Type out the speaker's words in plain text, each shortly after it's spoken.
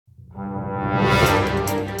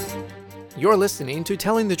You're listening to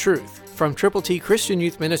Telling the Truth from Triple T Christian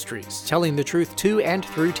Youth Ministries, telling the truth to and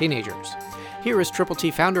through teenagers. Here is Triple T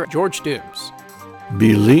founder George Dooms.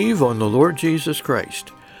 Believe on the Lord Jesus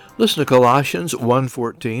Christ. Listen to Colossians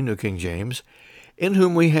 1:14, New King James, in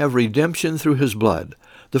whom we have redemption through his blood,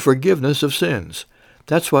 the forgiveness of sins.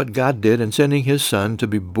 That's what God did in sending his Son to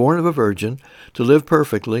be born of a virgin, to live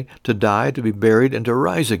perfectly, to die, to be buried, and to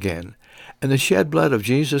rise again. And the shed blood of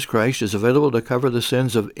Jesus Christ is available to cover the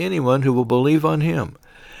sins of anyone who will believe on him.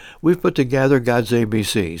 We've put together God's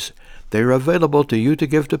ABCs. They are available to you to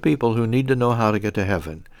give to people who need to know how to get to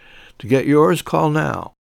heaven. To get yours, call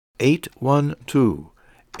now,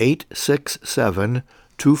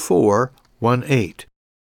 812-867-2418.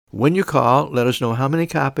 When you call, let us know how many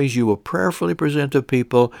copies you will prayerfully present to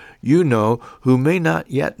people you know who may not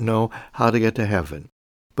yet know how to get to heaven,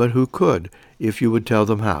 but who could if you would tell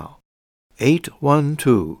them how.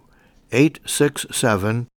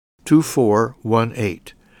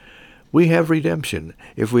 812-867-2418. We have redemption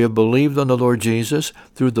if we have believed on the Lord Jesus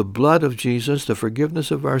through the blood of Jesus, the forgiveness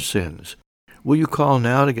of our sins. Will you call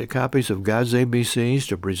now to get copies of God's ABCs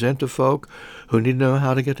to present to folk who need to know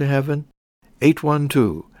how to get to heaven?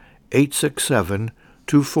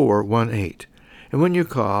 812-867-2418. And when you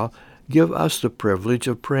call, give us the privilege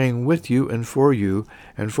of praying with you and for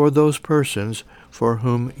those persons for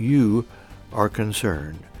whom you are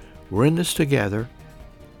concerned. We're in this together.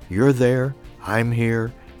 You're there. I'm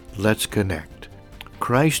here. Let's connect.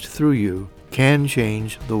 Christ through you can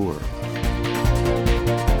change the world.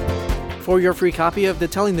 For your free copy of the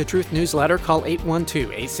Telling the Truth newsletter, call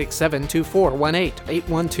 812-867-2418,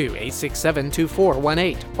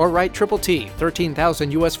 812-867-2418, or write Triple T,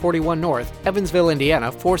 13,000 U.S. 41 North, Evansville,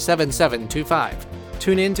 Indiana, 47725.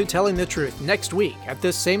 Tune in to Telling the Truth next week at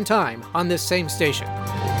this same time on this same station.